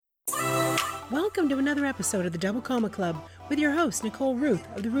Welcome to another episode of the Double Comma Club with your host, Nicole Ruth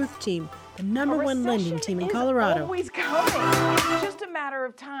of the Ruth Team, the number one lending team in Colorado. Always coming. It's just a matter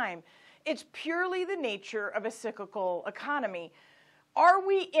of time. It's purely the nature of a cyclical economy. Are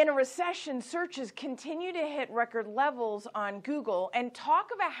we in a recession? Searches continue to hit record levels on Google, and talk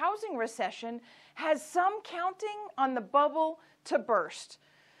of a housing recession has some counting on the bubble to burst.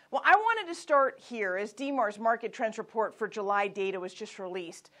 Well, I wanted to start here as DMAR's market trends report for July data was just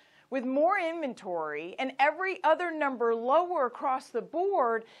released. With more inventory and every other number lower across the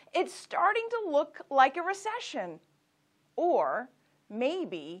board, it's starting to look like a recession. Or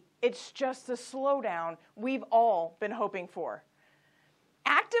maybe it's just the slowdown we've all been hoping for.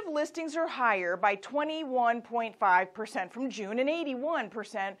 Active listings are higher by 21.5% from June and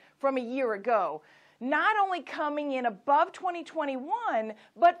 81% from a year ago. Not only coming in above 2021,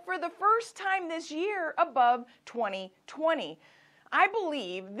 but for the first time this year above 2020. I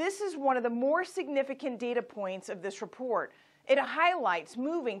believe this is one of the more significant data points of this report. It highlights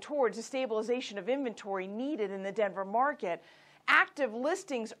moving towards a stabilization of inventory needed in the Denver market. Active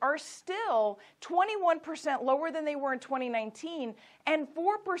listings are still 21% lower than they were in 2019 and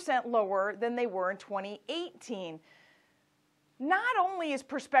 4% lower than they were in 2018. Not only is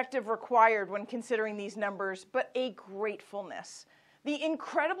perspective required when considering these numbers, but a gratefulness. The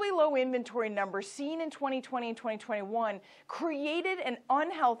incredibly low inventory numbers seen in 2020 and 2021 created an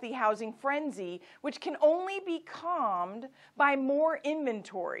unhealthy housing frenzy, which can only be calmed by more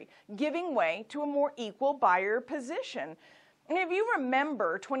inventory, giving way to a more equal buyer position. And if you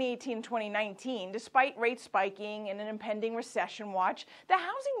remember 2018 and 2019, despite rates spiking and an impending recession watch, the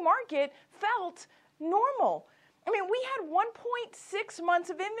housing market felt normal. I mean, we had 1.6 months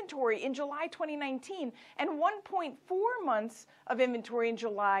of inventory in July 2019 and 1.4 months of inventory in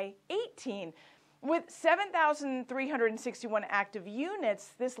July 18. With 7,361 active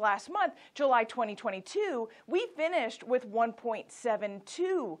units this last month, July 2022, we finished with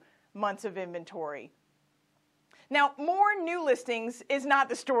 1.72 months of inventory. Now, more new listings is not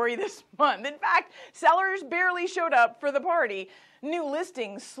the story this month. In fact, sellers barely showed up for the party. New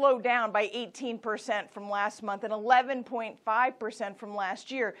listings slowed down by 18% from last month and 11.5% from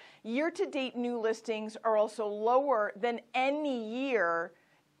last year. Year-to-date new listings are also lower than any year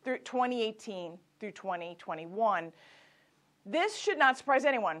through 2018 through 2021. This should not surprise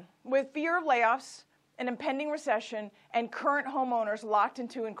anyone. With fear of layoffs, an impending recession, and current homeowners locked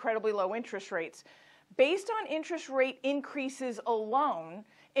into incredibly low interest rates, based on interest rate increases alone,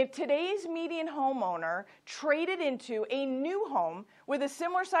 if today's median homeowner traded into a new home with a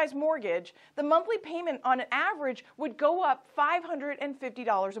similar size mortgage, the monthly payment on an average would go up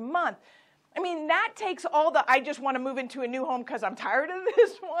 $550 a month. I mean, that takes all the I just want to move into a new home because I'm tired of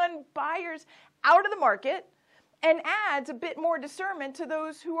this one buyers out of the market and adds a bit more discernment to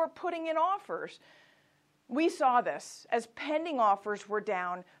those who are putting in offers. We saw this as pending offers were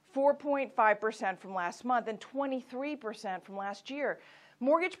down 4.5% from last month and 23% from last year.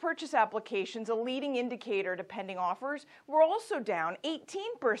 Mortgage purchase applications, a leading indicator to pending offers, were also down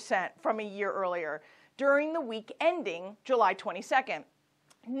 18% from a year earlier during the week ending July 22nd.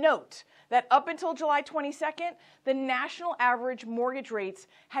 Note that up until July 22nd, the national average mortgage rates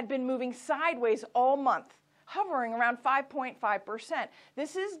had been moving sideways all month, hovering around 5.5%.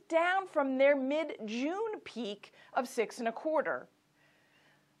 This is down from their mid-June peak of 6.25%.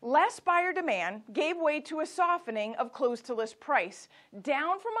 Less buyer demand gave way to a softening of close-to-list price,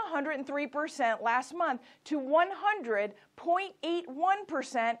 down from 103% last month to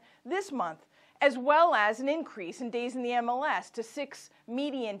 100.81% this month, as well as an increase in days in the MLS to 6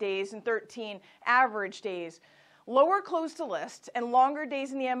 median days and 13 average days. Lower close-to-list and longer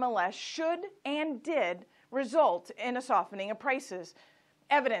days in the MLS should and did result in a softening of prices,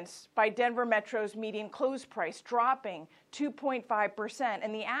 evidenced by Denver Metro's median close price dropping 2.5%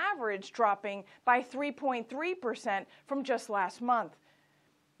 and the average dropping by 3.3% from just last month.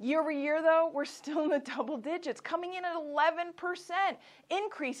 Year over year, though, we're still in the double digits, coming in at 11%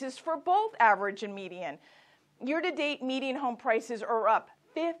 increases for both average and median. Year-to-date median home prices are up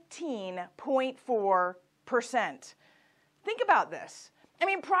 15.4%. Think about this. I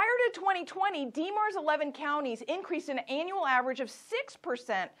mean, prior to 2020, DMAR's 11 counties increased an annual average of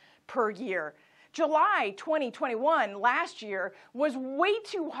 6% per year. July 2021, last year, was way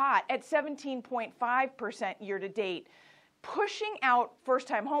too hot at 17.5% year to date, pushing out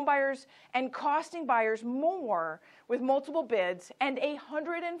first-time homebuyers and costing buyers more with multiple bids and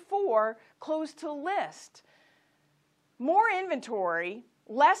 104 close to list. More inventory,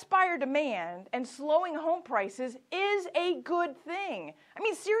 less buyer demand, and slowing home prices is a good thing. I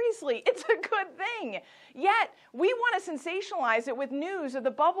mean, seriously, it's a good thing. Yet, we want to sensationalize it with news of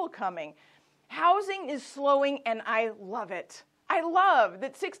the bubble coming. Housing is slowing, and I love it. I love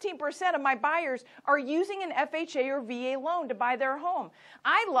that 16% of my buyers are using an FHA or VA loan to buy their home.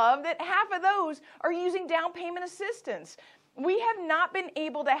 I love that half of those are using down payment assistance. We have not been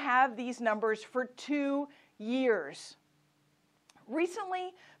able to have these numbers for 2 years.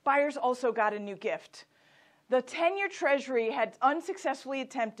 Recently, buyers also got a new gift. The 10-year Treasury had unsuccessfully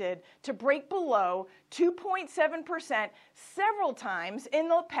attempted to break below 2.7% several times in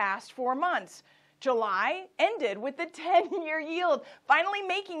the past 4 months. July ended with the 10-year yield finally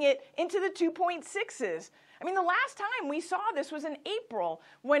making it into the 2.6s. I mean, the last time we saw this was in April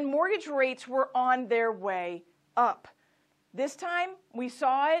when mortgage rates were on their way up. This time we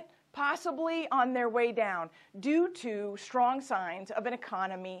saw it possibly on their way down due to strong signs of an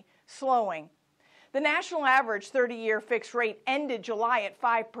economy slowing. The national average 30-year fixed rate ended July at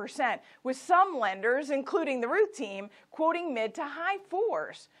 5%, with some lenders, including the Ruth team, quoting mid to high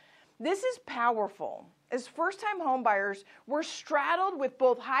 4s. This is powerful, as first-time homebuyers were straddled with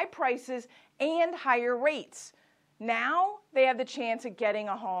both high prices and higher rates. Now they have the chance of getting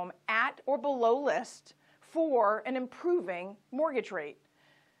a home at or below list for an improving mortgage rate.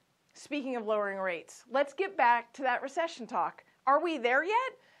 Speaking of lowering rates, let's get back to that recession talk. Are we there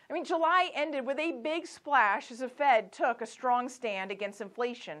yet? I mean, July ended with a big splash as the Fed took a strong stand against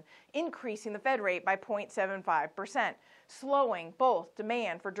inflation, increasing the Fed rate by 0.75%, slowing both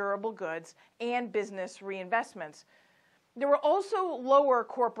demand for durable goods and business reinvestments. There were also lower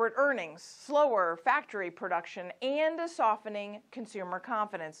corporate earnings, slower factory production, and a softening consumer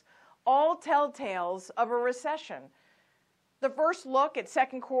confidence, all telltales of a recession. The first look at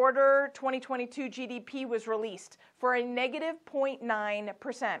second quarter 2022 GDP was released for a negative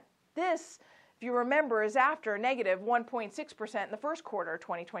 0.9%. This, if you remember, is after negative 1.6% in the first quarter of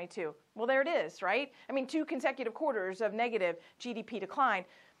 2022. Well, there it is, right? I mean, 2 consecutive quarters of negative GDP decline,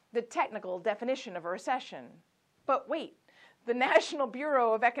 the technical definition of a recession. But wait, the National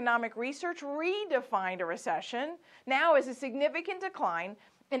Bureau of Economic Research redefined a recession now as a significant decline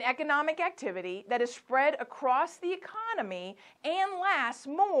in economic activity that is spread across the economy and lasts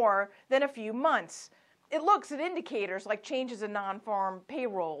more than a few months. It looks at indicators like changes in non-farm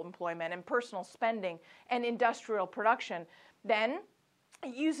payroll employment and personal spending and industrial production. Then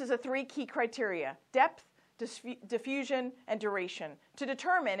it uses 3 key criteria: depth, diffusion, and duration, to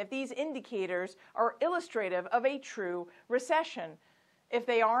determine if these indicators are illustrative of a true recession. If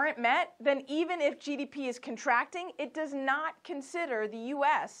they aren't met, then even if GDP is contracting, it does not consider the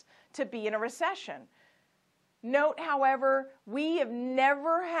U.S. to be in a recession. Note, however, we have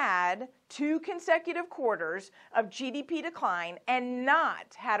never had 2 consecutive quarters of GDP decline and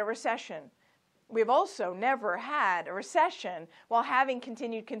not had a recession. We've also never had a recession while having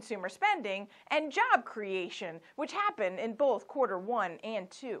continued consumer spending and job creation, which happened in both quarter 1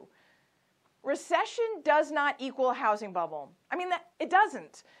 and 2. Recession does not equal a housing bubble. I mean, it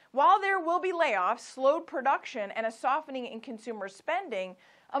doesn't. While there will be layoffs, slowed production, and a softening in consumer spending,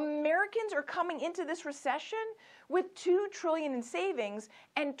 Americans are coming into this recession with $2 trillion in savings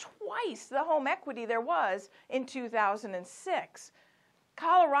and twice the home equity there was in 2006.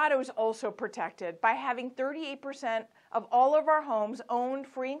 Colorado is also protected by having 38% of all of our homes owned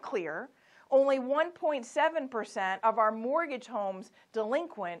free and clear, only 1.7% of our mortgage homes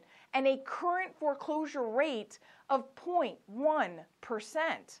delinquent, and a current foreclosure rate of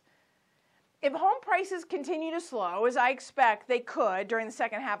 0.1%. If home prices continue to slow, as I expect they could during the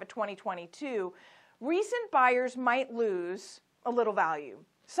second half of 2022, recent buyers might lose a little value.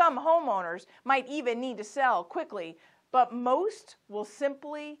 Some homeowners might even need to sell quickly, but most will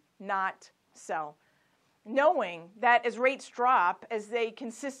simply not sell, knowing that as rates drop, as they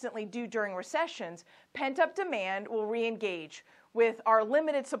consistently do during recessions, pent-up demand will re-engage, with our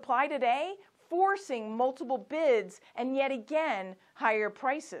limited supply today forcing multiple bids and yet again higher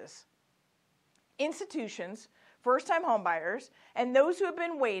prices. Institutions, first-time homebuyers, and those who have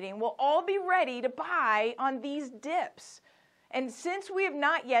been waiting will all be ready to buy on these dips. And since we have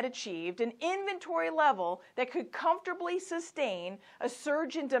not yet achieved an inventory level that could comfortably sustain a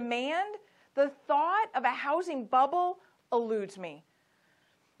surge in demand, the thought of a housing bubble eludes me.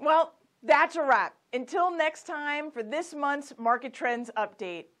 Well, that's a wrap. Until next time for this month's Market Trends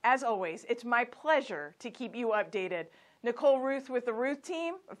Update. As always, it's my pleasure to keep you updated. Nicole Ruth with the Ruth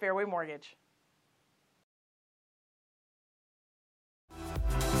team of Fairway Mortgage.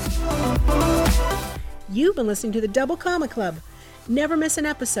 You've been listening to the Double Comma Club. Never miss an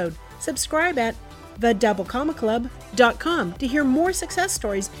episode. Subscribe at thedoublecommaclub.com to hear more success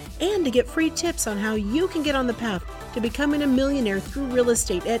stories and to get free tips on how you can get on the path to becoming a millionaire through real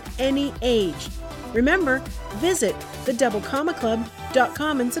estate at any age. Remember, visit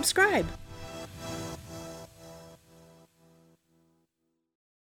thedoublecommaclub.com and subscribe.